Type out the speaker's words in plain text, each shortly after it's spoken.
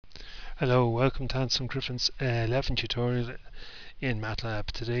Hello, welcome to Handsome Griffin's 11th tutorial in Matlab.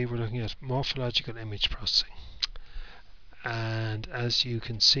 Today we're looking at morphological image processing. And as you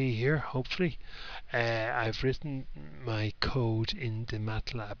can see here, hopefully, I've written my code in the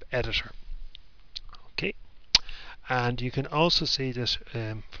Matlab editor. Okay, and you can also see that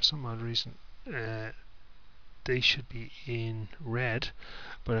for some odd reason they should be in red,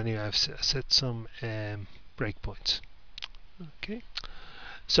 but anyway, I've set some breakpoints. Okay,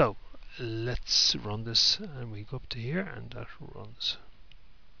 so let's run this, and we go up to here and that runs.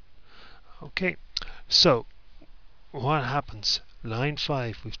 Okay, so what happens? Line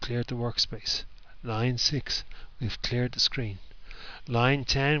 5, we've cleared the workspace. Line 6, we've cleared the screen. Line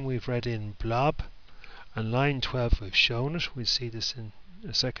 10, we've read in blob, and line 12, we've shown it. We'll see this in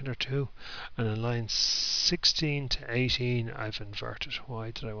a second or two. And in line 16 to 18, I've inverted.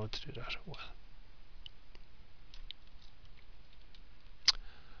 Why did I want to do that? Well,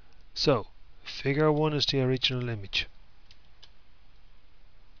 so figure 1 is the original image,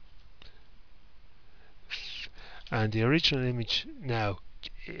 and the original image now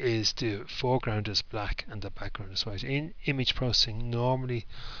is the foreground is black and the background is white. In image processing, normally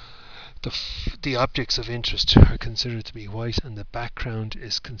the objects of interest are considered to be white and the background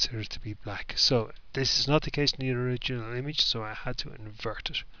is considered to be black. So this is not the case in the original image, so I had to invert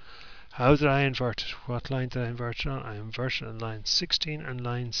it. How did I invert it? What line did I invert it on? I inverted on line 16 and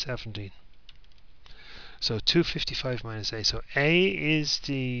line 17. So 255 minus A. So A is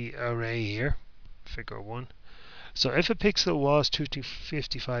the array here, figure 1. So if a pixel was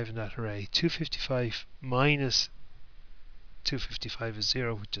 255 in that array, 255 minus 255 is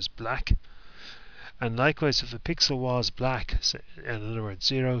 0, which is black. And likewise, if a pixel was black, in other words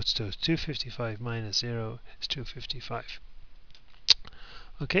 0, so 255 minus 0 is 255.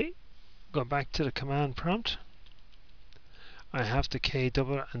 Okay, go back to the command prompt. I have the K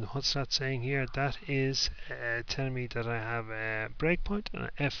double, and what's that saying here? That is telling me that I have a breakpoint, and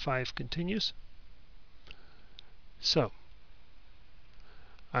F5 continues. So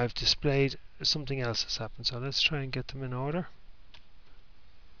I've displayed something else has happened, so let's try and get them in order.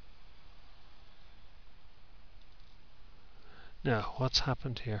 Now, what's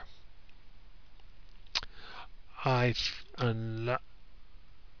happened here? I've on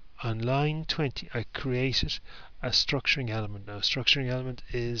line 20 I created a structuring element. Now, a structuring element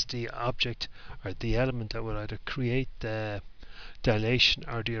is the object or the element that will either create the dilation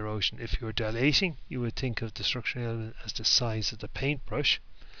or the erosion. If you were dilating, you would think of the structuring element as the size of the paintbrush,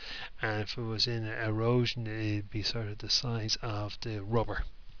 and if it was in erosion, it would be sort of the size of the rubber.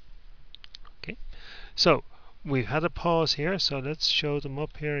 Okay, so we've had a pause here, so let's show them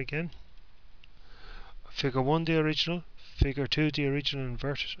up here again. Figure 1 the original, figure 2 the original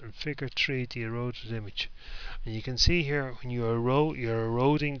inverted, and figure 3 the eroded image. And you can see here when you erode, you're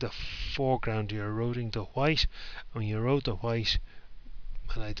eroding the foreground, you're eroding the white. When you erode the white,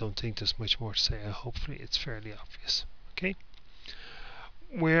 and I don't think there's much more to say, hopefully it's fairly obvious. Okay,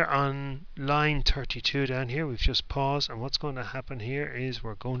 we're on line 32 down here. We've just paused, and what's going to happen here is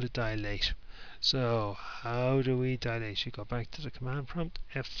we're going to dilate. So how do we dilate? You go back to the command prompt,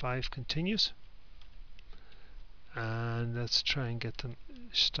 F5 continues, and let's try and get them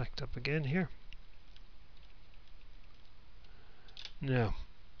stacked up again here. Now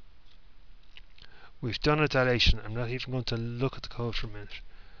we've done a dilation. I'm not even going to look at the code for a minute.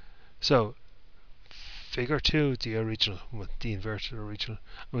 So figure 2 the original with the inverted original,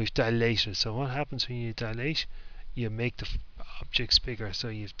 and we've dilated. So what happens when you dilate? You make the objects bigger. So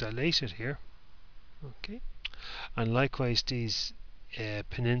you've dilated here. Okay, and likewise these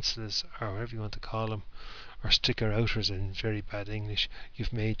peninsulas, or whatever you want to call them, or sticker outers in very bad English,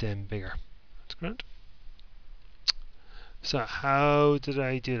 you've made them bigger. That's great. So how did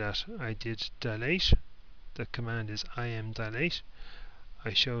I do that? I did dilate. The command is imdilate.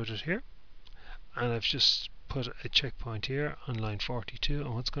 I showed it here, and I've just put a checkpoint here on line 42.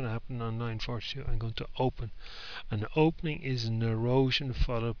 And what's going to happen on line 42? I'm going to open. An opening is an erosion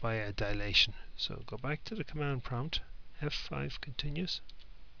followed by a dilation. So go back to the command prompt. F5 continues.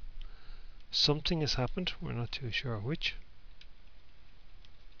 Something has happened. We're not too sure which.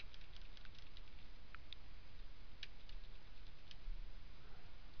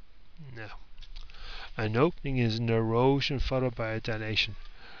 Now, an opening is an erosion followed by a dilation.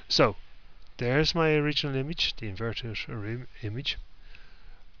 So there's my original image, the inverted image.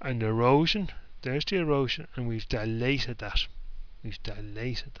 An erosion, there's the erosion, and we've dilated that. We've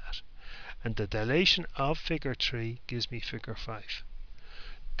dilated that. And the dilation of figure 3 gives me figure 5.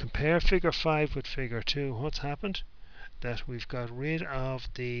 Compare figure 5 with figure 2. What's happened? That we've got rid of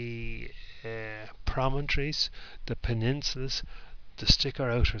the promontories, the peninsulas, the sticker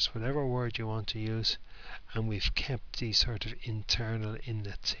outers, whatever word you want to use, and we've kept these sort of internal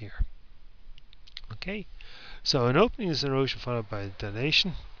inlets here. Okay, so an opening is an erosion followed by a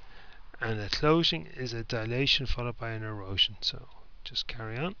dilation, and a closing is a dilation followed by an erosion. So just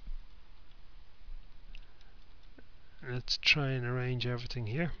carry on. Let's try and arrange everything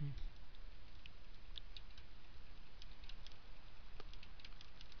here.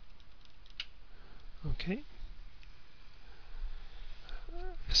 Okay,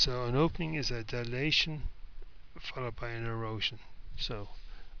 so an opening is a dilation followed by an erosion. So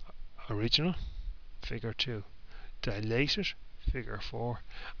original, figure 2, dilated, figure 4,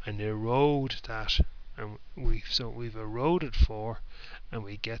 and erode that, and we've eroded 4 and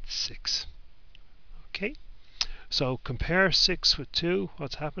we get 6. Okay, so compare 6 with 2.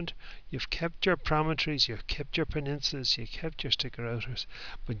 What's happened? You've kept your promontories, you've kept your peninsulas, you kept your sticker outers,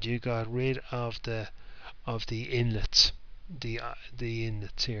 but you got rid of the inlets, the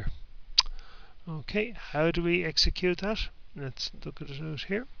inlets here. Okay, how do we execute that? Let's look at it out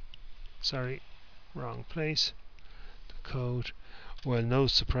here. Sorry, wrong place. The code. Well, no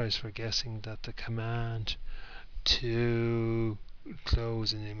surprise for guessing that the command to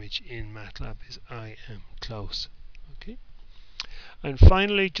close an image in Matlab is imclose. Okay, and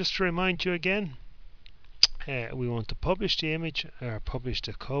finally, just to remind you again, we want to publish the image, or publish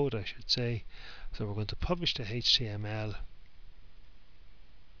the code I should say. So we're going to publish the HTML,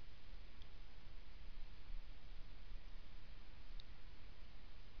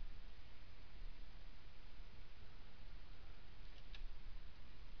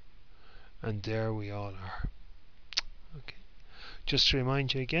 and there we all are. Okay, just to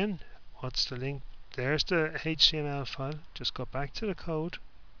remind you again, what's the link? There's the HTML file. Just go back to the code.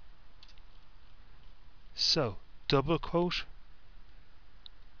 So double quote.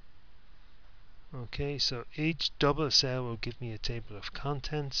 Okay, so each double cell will give me a table of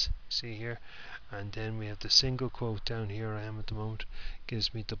contents, see here, and then we have the single quote down here I am at the moment,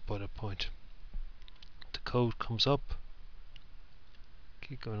 gives me the bullet point. The code comes up,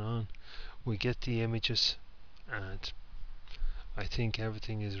 keep going on, we get the images, and I think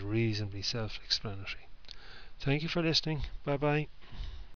everything is reasonably self-explanatory. Thank you for listening. Bye bye.